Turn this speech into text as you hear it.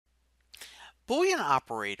Boolean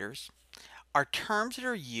operators are terms that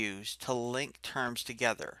are used to link terms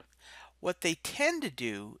together. What they tend to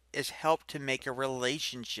do is help to make a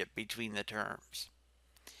relationship between the terms.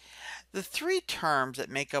 The three terms that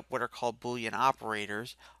make up what are called Boolean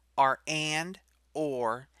operators are and,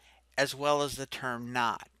 or, as well as the term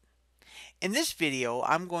not. In this video,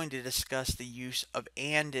 I'm going to discuss the use of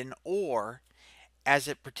and or as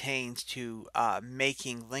it pertains to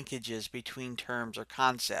making linkages between terms or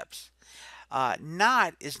concepts.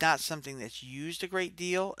 Not is not something that's used a great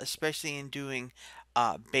deal, especially in doing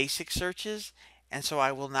basic searches, and so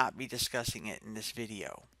I will not be discussing it in this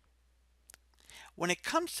video. When it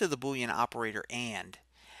comes to the Boolean operator and,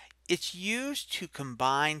 it's used to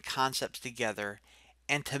combine concepts together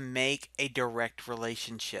and to make a direct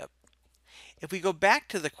relationship. If we go back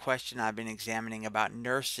to the question I've been examining about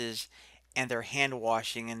nurses and their hand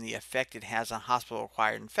washing and the effect it has on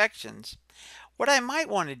hospital-acquired infections, what I might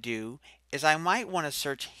want to do is I might want to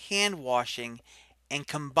search hand washing and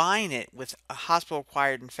combine it with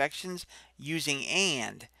hospital-acquired infections using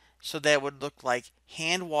and, so that it would look like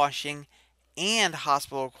hand washing and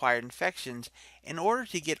hospital-acquired infections in order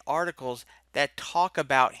to get articles that talk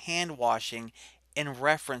about hand washing in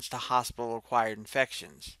reference to hospital-acquired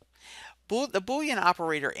infections. The Boolean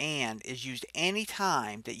operator and is used any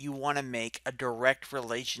time that you want to make a direct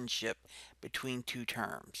relationship between two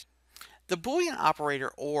terms. The Boolean operator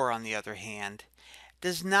or, on the other hand,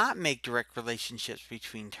 does not make direct relationships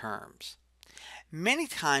between terms. Many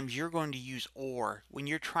times you're going to use or when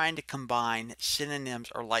you're trying to combine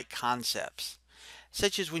synonyms or like concepts,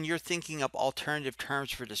 such as when you're thinking up alternative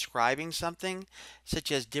terms for describing something, such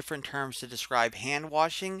as different terms to describe hand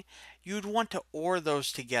washing. You'd want to or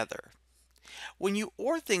those together. When you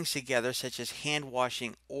or things together, such as hand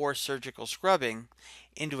washing or surgical scrubbing,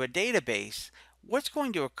 into a database, what's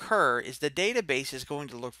going to occur is the database is going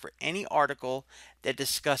to look for any article that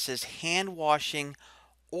discusses hand washing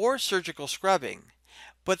or surgical scrubbing,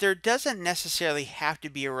 but there doesn't necessarily have to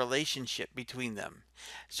be a relationship between them.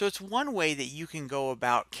 So it's one way that you can go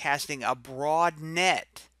about casting a broad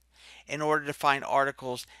net in order to find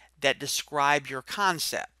articles that describe your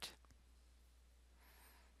concept.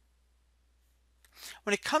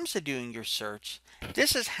 When it comes to doing your search,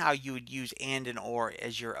 this is how you would use and or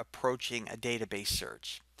as you're approaching a database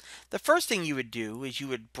search. The first thing you would do is you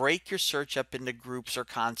would break your search up into groups or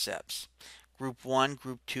concepts. Group 1,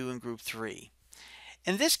 Group 2, and Group 3.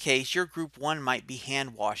 In this case, your Group 1 might be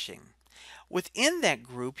hand washing. Within that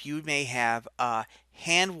group, you may have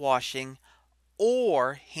hand washing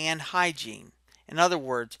or hand hygiene. In other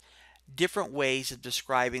words, different ways of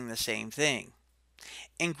describing the same thing.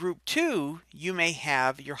 In Group 2, you may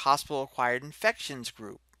have your hospital-acquired infections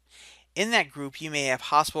group. In that group, you may have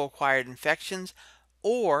hospital-acquired infections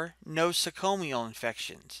or nosocomial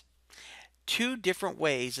infections. Two different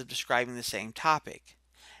ways of describing the same topic.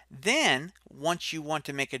 Then, once you want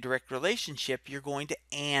to make a direct relationship, you're going to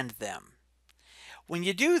and them. When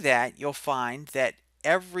you do that, you'll find that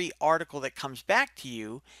every article that comes back to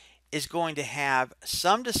you is going to have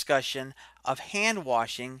some discussion of hand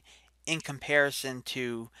washing in comparison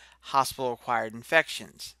to hospital-acquired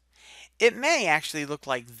infections. It may actually look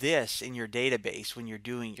like this in your database when you're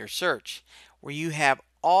doing your search, where you have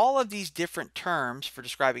all of these different terms for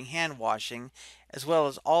describing hand washing, as well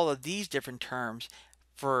as all of these different terms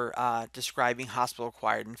for describing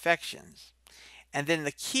hospital-acquired infections. And then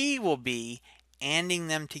the key will be anding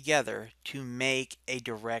them together to make a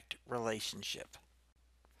direct relationship.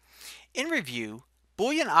 In review,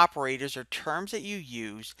 Boolean operators are terms that you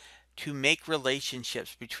use to make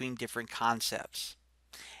relationships between different concepts.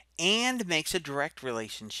 And makes a direct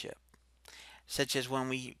relationship, such as when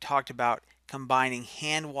we talked about combining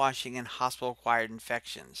hand washing and hospital-acquired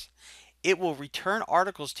infections. It will return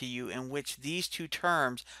articles to you in which these two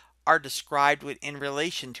terms are described in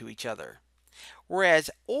relation to each other. Whereas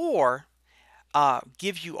or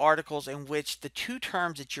gives you articles in which the two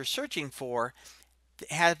terms that you're searching for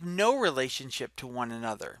have no relationship to one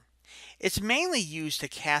another. It's mainly used to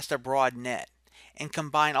cast a broad net and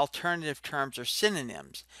combine alternative terms or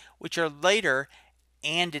synonyms, which are later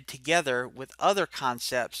anded together with other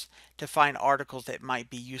concepts to find articles that might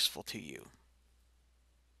be useful to you.